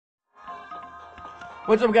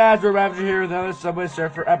What's up, guys? We're Ravager here with another Subway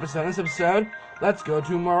Surfer episode. In this episode, let's go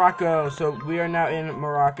to Morocco. So we are now in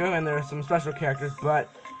Morocco, and there are some special characters. But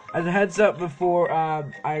as a heads up, before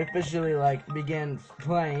I officially begin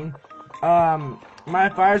playing, my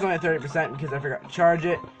fire's only at 30% because I forgot to charge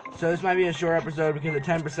it. So this might be a short episode because at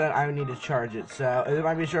 10% I would need to charge it. So it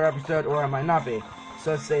might be a short episode, or it might not be.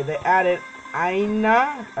 So let's say they added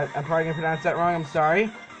Aina. I'm probably gonna pronounce that wrong. I'm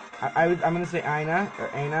sorry. I'm gonna say Aina or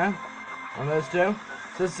Aina on those two.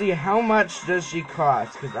 So let's see, how much does she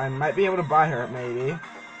cost? Because I might be able to buy her, maybe.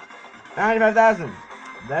 95,000.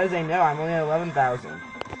 That is a no. I'm only at 11,000.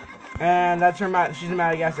 And that's her. She's a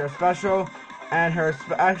Madagascar special, and her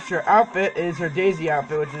extra outfit is her Daisy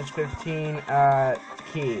outfit, which is 15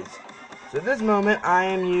 keys. So at this moment, I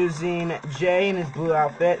am using Jay in his blue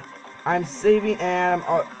outfit. I'm saving, and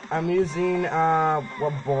I'm using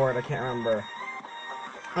what board? I can't remember.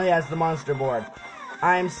 Oh yeah, it's the monster board.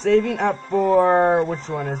 I'm saving up for, which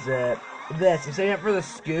one is it? This. I'm saving up for the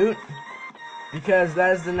Scoot, because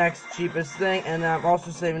that is the next cheapest thing, and I'm also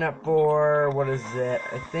saving up for, what is it?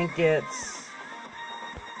 I think it's,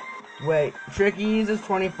 wait, Tricky's is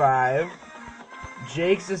 25,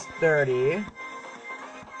 Jake's is 30,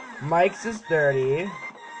 Mike's is 30,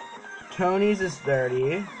 Tony's is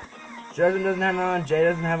 30, Justin doesn't have another one, Jay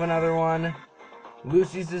doesn't have another one,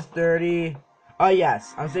 Lucy's is 30, oh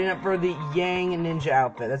yes, I'm saving up for the Yang Ninja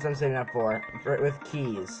outfit. That's what I'm saving up for with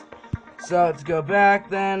keys. So let's go back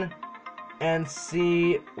then and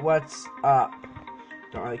see what's up.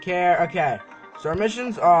 Don't really care. Okay, so our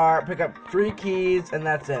missions are pick up 3 keys and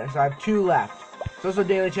that's it. So I have 2 left. So also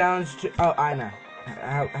daily challenge. Oh, Ina.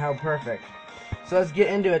 How perfect. So let's get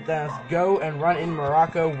into it then. Let's go and run in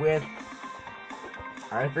Morocco with.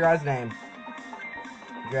 I already forgot his name.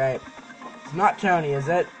 Great. It's not Tony, is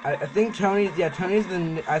it? I think Tony. Yeah, Tony's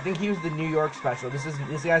the. I think he was the New York special. This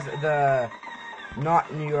guy's the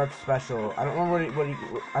not New York special. I don't remember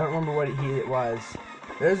I don't remember what it was.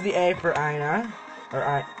 There's the A for Aina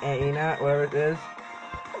or Aina, whatever it is.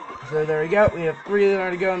 So there we go. We have 3 more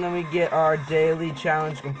to go, and then we get our daily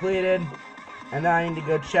challenge completed. And then I need to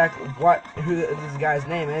go check who this guy's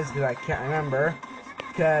name is because I can't remember.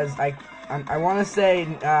 Because I want to say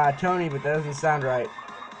Tony, but that doesn't sound right.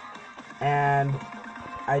 And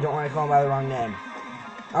I don't want to call him by the wrong name.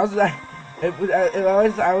 I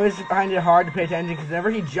always find it hard to pay attention because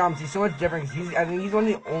whenever he jumps, he's so much different. Cause I think he's one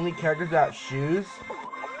of the only characters without shoes,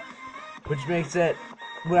 which makes it.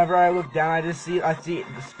 Whenever I look down, I see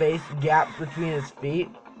the space gaps between his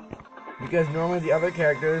feet because normally the other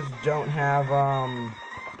characters don't have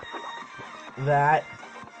that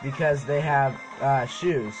because they have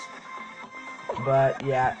shoes. But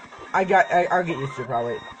yeah, I'll get used to it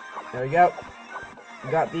probably. There we go.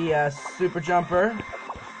 We got the super jumper.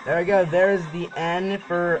 There we go. There's the N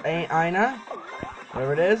for Aina,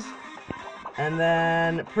 whatever it is. And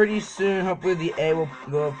then pretty soon, hopefully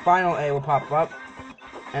the final A will pop up,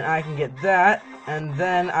 and I can get that. And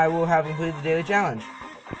then I will have completed the daily challenge.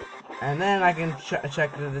 And then I can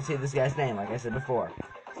check to see this guy's name, like I said before,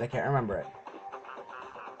 'cause I can't remember it.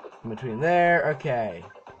 In between there, okay.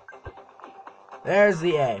 There's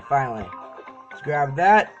the A. Finally, let's grab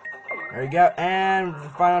that. There we go, and the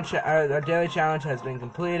final our daily challenge has been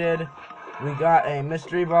completed. We got a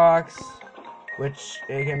mystery box, which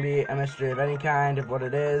it can be a mystery of any kind of what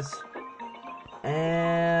it is.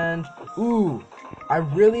 And ooh, I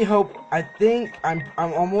really hope. I think I'm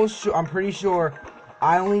almost sure. I'm pretty sure.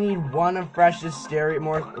 I only need one of Fresh's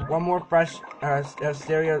one more Fresh's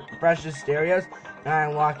stereos, and I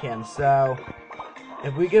unlock him. So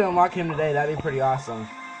if we can unlock him today, that'd be pretty awesome.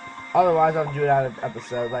 Otherwise, I'll do it out of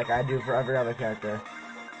episode like I do for every other character.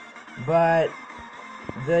 But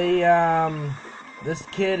this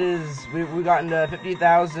kid is we got into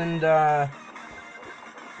 50,000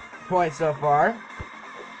 points so far.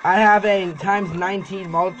 I have a times 19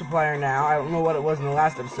 multiplier now. I don't know what it was in the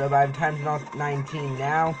last episode, but I have times 19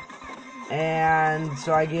 now, and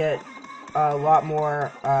so I get a lot more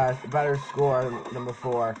better score than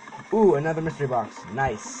before. Ooh, another mystery box.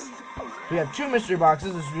 Nice. We have 2 mystery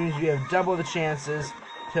boxes, which means we have double the chances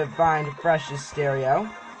to find Fresh's stereo.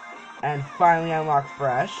 And finally unlock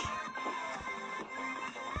Fresh.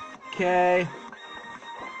 Okay.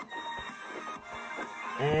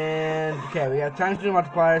 And, okay, we have times 2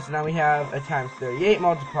 multiplier, so now we have a times 38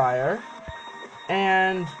 multiplier.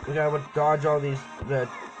 And we gotta dodge all the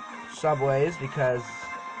subways, because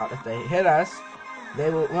if they hit us, they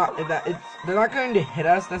will not, they're not going to hit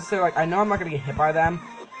us necessarily. Like, I know I'm not going to get hit by them.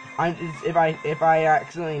 If I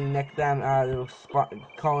accidentally nick them, they'll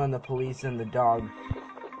call in the police and the dog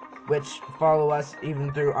which follow us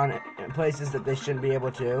even through on places that they shouldn't be able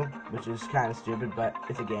to, which is kind of stupid, but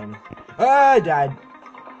it's a game. Oh, I died.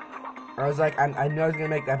 I was like, I know I was gonna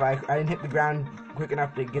make that, but I didn't hit the ground quick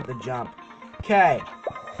enough to get the jump. Okay.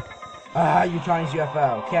 You Chinese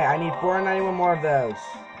UFO. Okay, I need 491 more of those.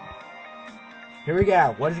 Here we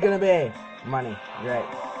go. What is it gonna be? Money. Great.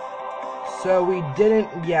 So we didn't.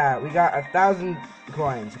 Yeah, we got 1,000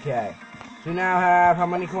 coins. Okay. So we now have how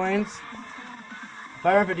many coins?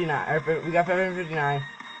 559. We got 559.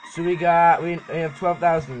 So we have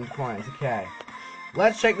 12,000 coins. Okay.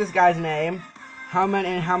 Let's check this guy's name. How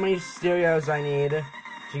many stereos I need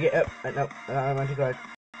to get? No, I want to click.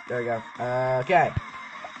 There we go. Okay.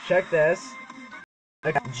 Check this.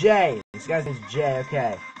 Okay. J. This guy's name's J.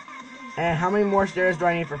 Okay. And how many more stereos do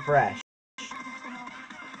I need for fresh?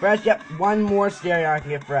 Fresh. Yep. One more stereo I can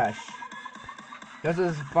get fresh. This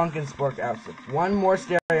is Funkin' Spork outfit. One more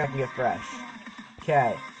stereo I can get fresh.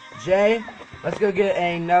 Okay. J. Let's go get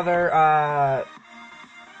another.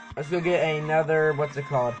 What's it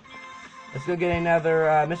called? Let's go get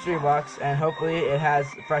another mystery box, and hopefully it has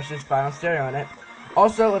freshest final stereo in it.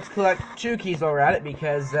 Also, let's collect 2 keys while we're at it,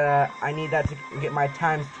 because I need that to get my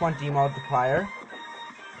times 20 multiplier.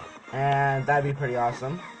 And that'd be pretty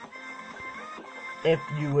awesome. If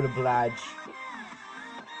you would oblige.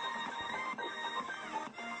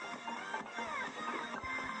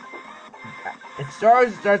 It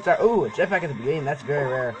starts out, ooh, a jetpack at the beginning, that's very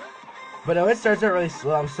rare. But it starts out really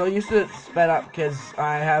slow. I'm so used to it sped up because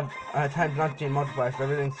I have times 19 multiplier, so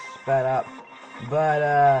everything's sped up. But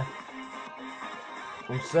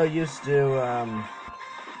I'm so used to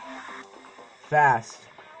fast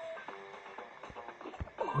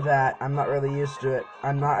that I'm not really used to it.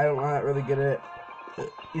 I'm not really good at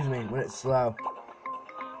it. Excuse me, when it's slow.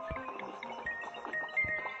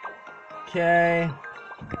 Okay.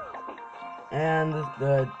 And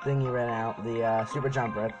the thingy ran out. The super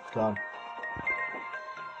jumper, it's called.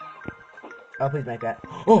 Oh, please make that.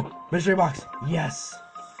 Oh, mystery box. Yes.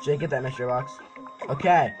 Jay, get that mystery box.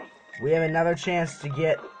 Okay. We have another chance to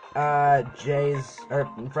get Jay's or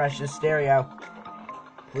Fresh's stereo.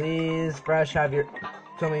 Please, Fresh, have your.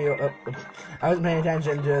 Tell me you. I wasn't paying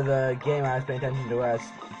attention to the game. I was paying attention to what I was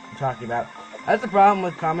talking about. That's the problem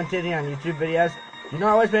with commentating on YouTube videos. You're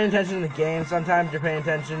not always paying attention to the game. Sometimes you're paying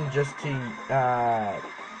attention just to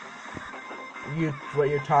what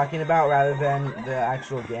you're talking about rather than the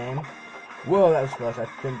actual game. Whoa, that was close. I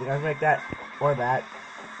didn't think I was gonna make that or that.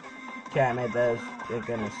 Okay, I made those. Thank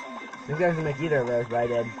goodness. I didn't think I was gonna make either of those, but I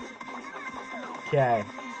did. Okay.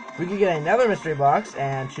 We could get another mystery box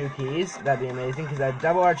and 2 keys. That'd be amazing because that'd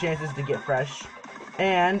double our chances to get fresh.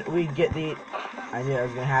 And we get the. I knew it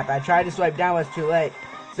was gonna happen. I tried to swipe down, but it's too late.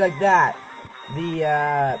 It's like that.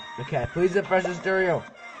 Okay, please hit Fresh's stereo.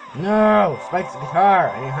 No! Spike's guitar!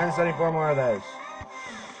 I need 174 more of those.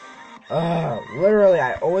 Literally,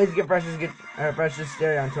 I always get Fresh's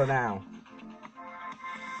stereo until now.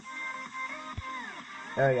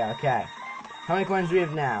 There we go, okay. How many coins do we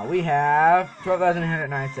have now? We have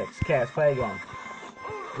 12,896. Okay, let's play again.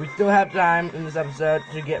 We still have time in this episode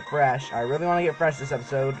to get Fresh. I really want to get Fresh this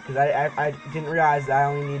episode, because I didn't realize that I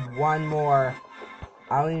only need one more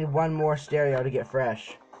stereo to get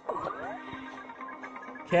Fresh.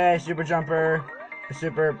 Okay, super jumper,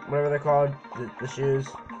 super, whatever they're called, the shoes.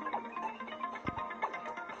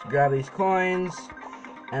 Let's grab these coins,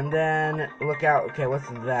 and then look out. Okay, what's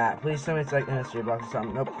that? Please tell me it's like a mystery box or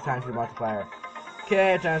something. Nope, times 2 multiplier.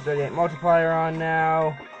 Okay, times 38 multiplier on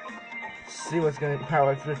now. Let's see what's gonna which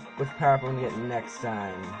power up I'm gonna get next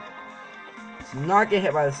time. Let's not get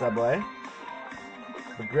hit by the subway.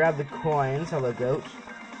 We'll grab the coins. Hello, goat.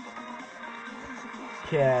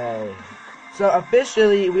 Okay. So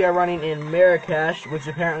officially, we are running in Marrakesh, which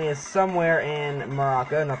apparently is somewhere in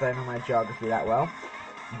Morocco. Not that I know my geography that well.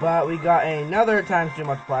 But we got another times 2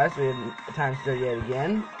 multiplier, so we have times 38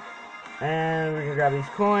 again. And we're gonna grab these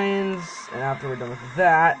coins, and after we're done with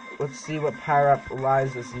that, let's see what power-up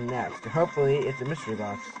lies us next. Hopefully, it's a mystery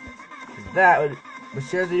box. We're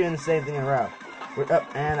seriously doing the same thing in a row. We're up,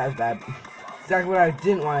 and that was bad. Exactly what I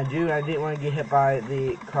didn't want to do, and I didn't want to get hit by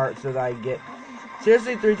the cart so that I get...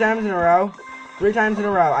 Seriously, 3 times in a row? 3 times in a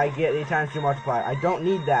row, I get a times 2 multiplier. I don't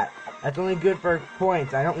need that. That's only good for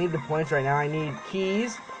points. I don't need the points right now. I need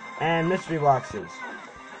keys and mystery boxes.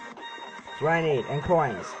 That's what I need. And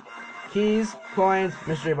coins. Keys, coins,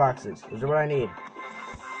 mystery boxes. Those are what I need.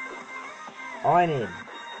 All I need.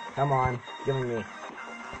 Come on. Give them to me.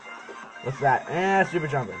 What's that? Super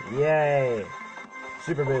jumper. Yay.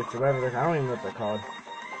 Super boots or whatever they're... I don't even know what they're called.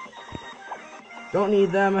 Don't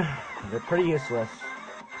need them. They're pretty useless.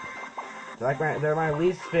 They're my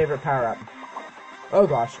least favorite power-up. Oh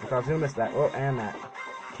gosh, I thought I was gonna miss that. Oh, and that.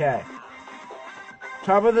 Okay.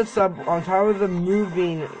 On top of the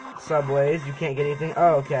moving subways, you can't get anything.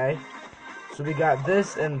 Oh, okay. So we got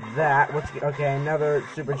this and that. Okay, another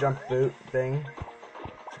super jump boot thing.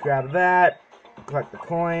 Let's grab that. Collect the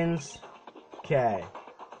coins. Okay.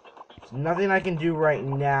 So nothing I can do right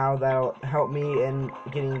now that'll help me in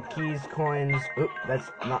getting keys, coins. Oop, that's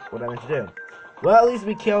not what I meant to do. Well, at least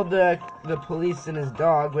we killed the police and his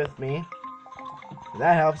dog with me.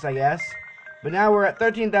 That helps, I guess. But now we're at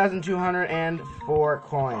 13,204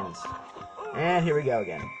 coins. And here we go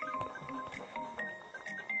again.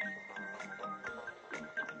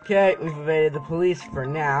 Okay, we've evaded the police for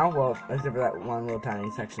now. Well, except for that one little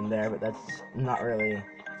tiny section there, but that's not really...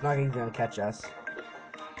 It's not even going to catch us.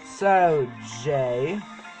 So, J...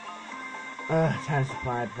 time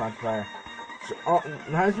supply, multiplier. So,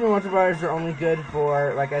 times multipliers are only good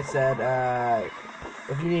for, like I said,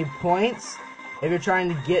 if you need points... If you're trying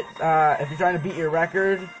to beat your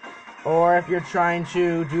record, or if you're trying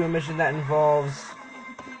to do a mission that involves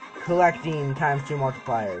collecting times 2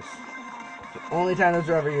 multipliers. The only time those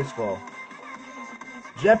are ever useful.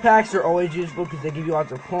 Jetpacks are always useful because they give you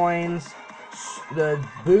lots of coins. The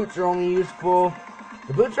boots are only useful.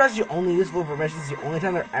 The boots are actually only useful for missions. The only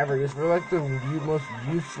time they're ever useful. They're like the most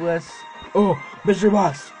useless. Oh, mystery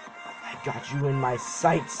box! I got you in my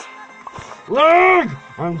sights. Lag!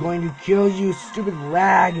 I'm going to kill you, stupid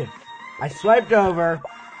lag! I swiped over,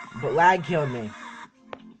 but lag killed me.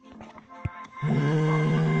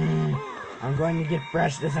 I'm going to get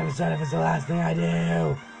fresh this episode if it's the last thing I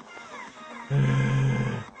do.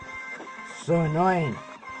 So annoying.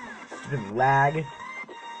 Stupid lag.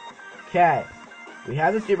 Okay. We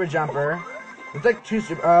have the super jumper. It's like 2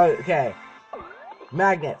 super... okay.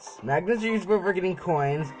 Magnets. Magnets are useful for getting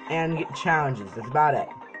coins and get challenges. That's about it.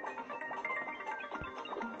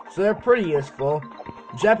 So they're pretty useful.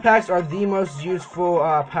 Jetpacks are the most useful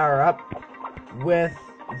power-up, with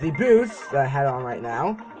the boots that I had on right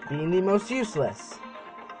now being the most useless.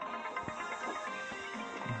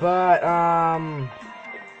 But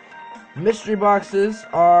mystery boxes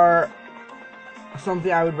are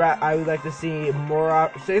something I would like to see more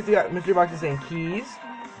often. Say if you got mystery boxes and keys,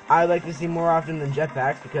 I would like to see more often than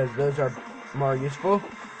jetpacks because those are more useful.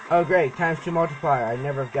 Oh great, times 2 multiplier. I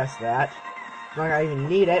never have guessed that. It's not like I even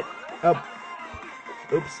need it. Oh.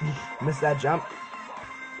 Oops. Missed that jump.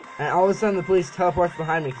 And all of a sudden the police teleports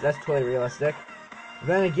behind me because that's totally realistic.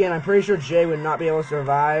 Then again, I'm pretty sure Jay would not be able to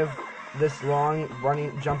survive this long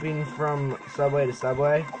jumping from subway to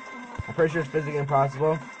subway. I'm pretty sure it's physically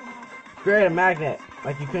impossible. Great, a magnet.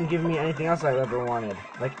 Like you couldn't give me anything else I ever wanted.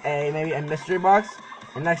 Like maybe a mystery box.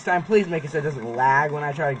 And next time, please make it so it doesn't lag when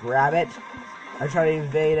I try to grab it. I try to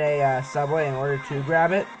invade a subway in order to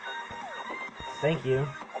grab it. Thank you.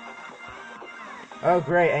 Oh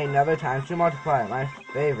great, another times 2 multiplier, my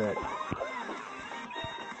favorite.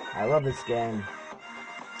 I love this game.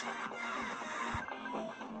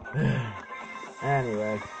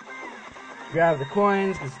 Anyway. Grab the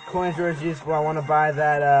coins, because coins are as useful. I want to buy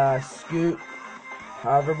that scoot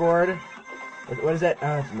hoverboard. What is that?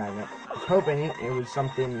 Oh, it's a magnet. I was hoping it was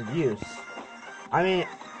something of use. I mean,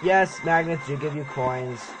 yes, magnets do give you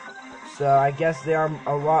coins. So I guess they are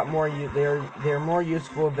a lot more. They're more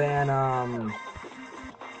useful than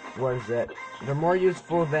what is it? They're more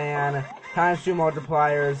useful than times 2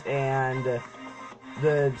 multipliers and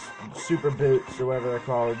the super boots or whatever they're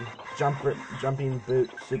called, jumping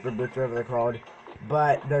boot, super boots, whatever they're called.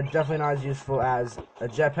 But they're definitely not as useful as a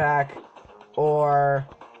jetpack or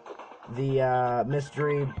the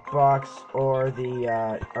mystery box or the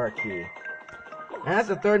art key. And that's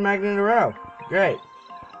the 3rd magnet in a row. Great.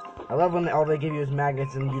 I love when all they give you is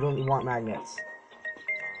magnets and you don't even want magnets.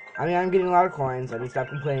 I mean, I'm getting a lot of coins. I need to stop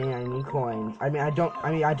complaining. I need coins. I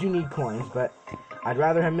do need coins, but I'd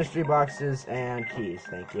rather have mystery boxes and keys.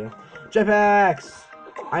 Thank you. Jetpacks!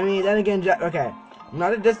 I mean, then again, okay.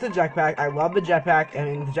 Not a diss to jetpack. I love the jetpack. I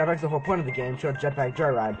mean, the jetpack's the whole point of the game. Show jetpack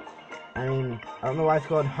joyride. I mean, I don't know why it's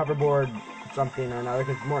called hoverboard something or another,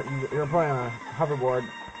 because you're playing on a hoverboard.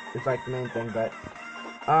 It's like the main thing, but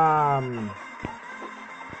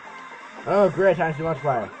oh, great, times 2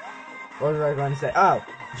 multiplier. What was I going to say? Oh,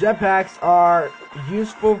 jetpacks are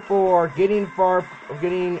useful for getting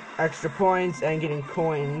extra points and getting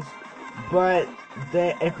coins, but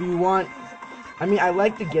if you want, I mean, I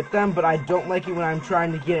like to get them, but I don't like it when I'm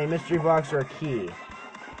trying to get a mystery box or a key.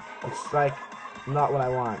 It's like not what I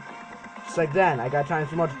want. Just like then, I got times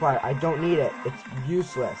 2 multiplier. I don't need it. It's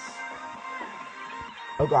useless.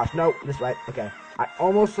 Oh gosh, no, this way. Okay. I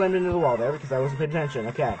almost slammed into the wall there because I wasn't paying attention.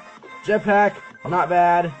 Okay. Jetpack, not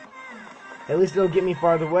bad. At least it'll get me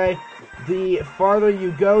farther away. the farther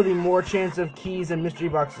you go, the more chance of keys and mystery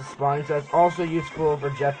boxes spawning, so that's also useful for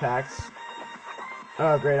jetpacks.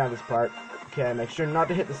 Oh, great on this part. Okay, make sure not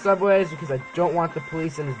to hit the subways because I don't want the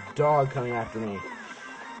police and his dog coming after me.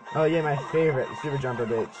 Oh yeah, my favorite, the super jumper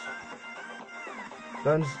boots.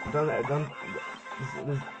 The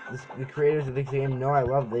creators of the game know I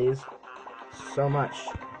love these so much.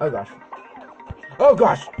 Oh gosh. Oh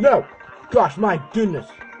gosh, no! Gosh, my goodness!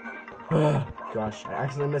 Ugh, gosh, I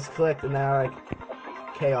accidentally misclicked and then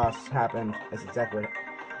chaos happened. That's exactly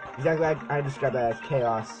I described that as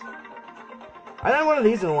chaos. I haven't done one of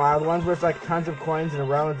these in a while, the ones where it's like tons of coins in a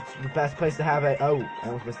row and it's the best place to have it. Oh, I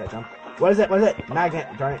almost missed that jump. What is it? What is it? Magnet,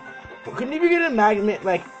 darn it. Couldn't you get a magnet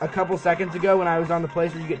like a couple seconds ago when I was on the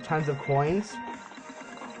place where you get tons of coins?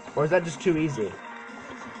 Or is that just too easy?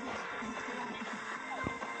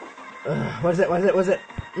 What is it? What is it? What is it?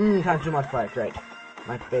 Time to multiply. Great.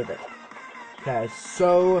 My favorite. Okay,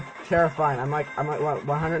 so terrifying. I'm like what,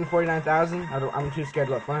 149,000? I'm too scared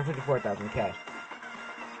to look. 154,000. Okay.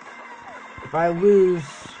 If I lose,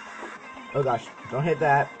 oh gosh, don't hit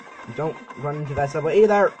that. Don't run into that subway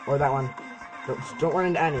either, or that one. Don't run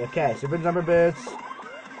into any. Okay, super jumper boots.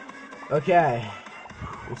 Okay,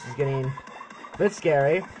 this is getting a bit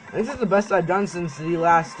scary. I think this is the best I've done since the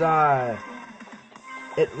last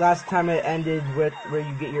last time it ended with where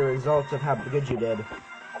you get your results of how good you did.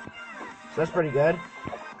 So that's pretty good.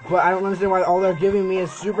 But I don't understand why all they're giving me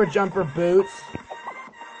is super jumper boots.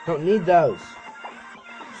 Don't need those.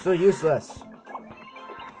 So useless.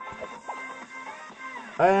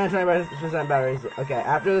 20% batteries. Okay,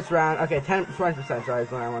 after this round, okay, 20%, sorry,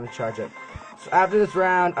 is when I want to charge it. So after this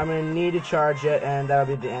round, I'm going to need to charge it, and that'll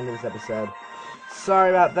be the end of this episode. Sorry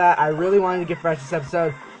about that. I really wanted to get fresh this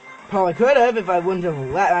episode. Probably could have if I wouldn't have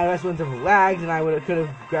lagged, and I could have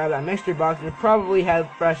grabbed that mystery box, and it probably had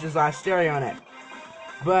Fresh's last stereo on it.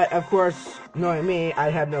 But, of course, knowing me,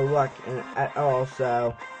 I'd have no luck at all,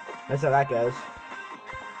 so that's how that goes.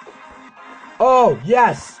 Oh,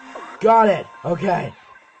 yes! Got it! Okay.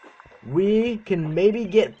 We can maybe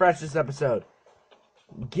get Fresh this episode.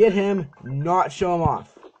 Get him, not show him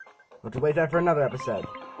off. We'll have to wait for another episode.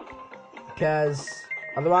 Because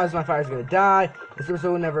otherwise my fire's gonna die. This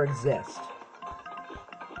episode will never exist.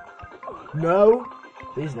 No?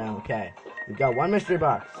 Please no. Okay. We've got one mystery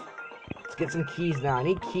box. Let's get some keys now. I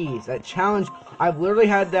need keys. That challenge, I've literally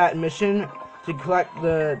had that mission to collect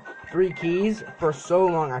the 3 keys for so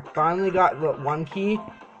long. I finally got the 1 key,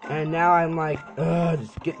 and now I'm like, ugh,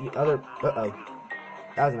 just get the other. Uh-oh.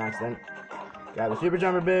 That was an accident. Grab the super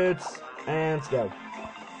jumper boots, and let's go.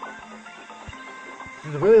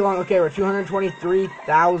 This is really long. Okay, we're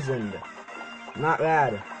 223,000. Not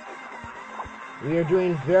bad. We are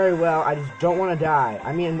doing very well. I just don't want to die.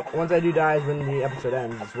 I mean, once I do die is when the episode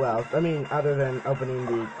ends as well. I mean, other than opening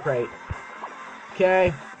the crate.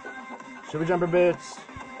 Okay. Super jumper boots.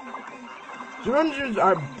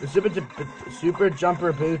 Super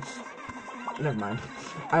jumper boots. Never mind.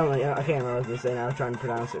 I don't know. I can't remember what I was gonna say now. I was trying to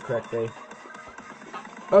pronounce it correctly.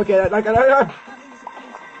 Okay,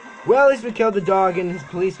 well, at least we killed the dog and his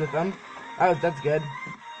police with them. Oh, that's good.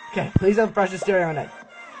 Okay, please have Fresh stereo on it.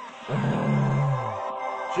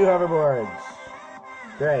 2 hoverboards.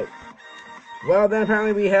 Great. Well, then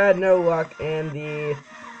apparently we had no luck, and the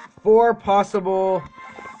 4 possible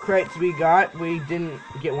crates we got, we didn't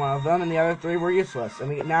get one of them, and the other 3 were useless. And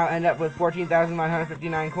we now end up with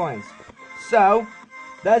 14,959 coins. So,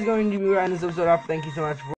 that's going to be where I end this episode off. Thank you so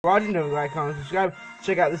much for watching. Don't forget to like, comment, subscribe.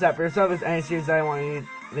 Check out this app for yourself. If there's any series that you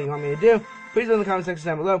want me to do, please leave in the comment section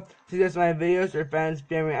down below. Suggest my videos or fans,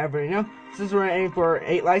 family, everybody know. Since we're aiming for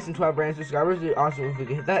 8 likes and 12 brand subscribers, it'd be awesome if we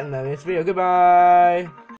could hit that in the next video. Goodbye!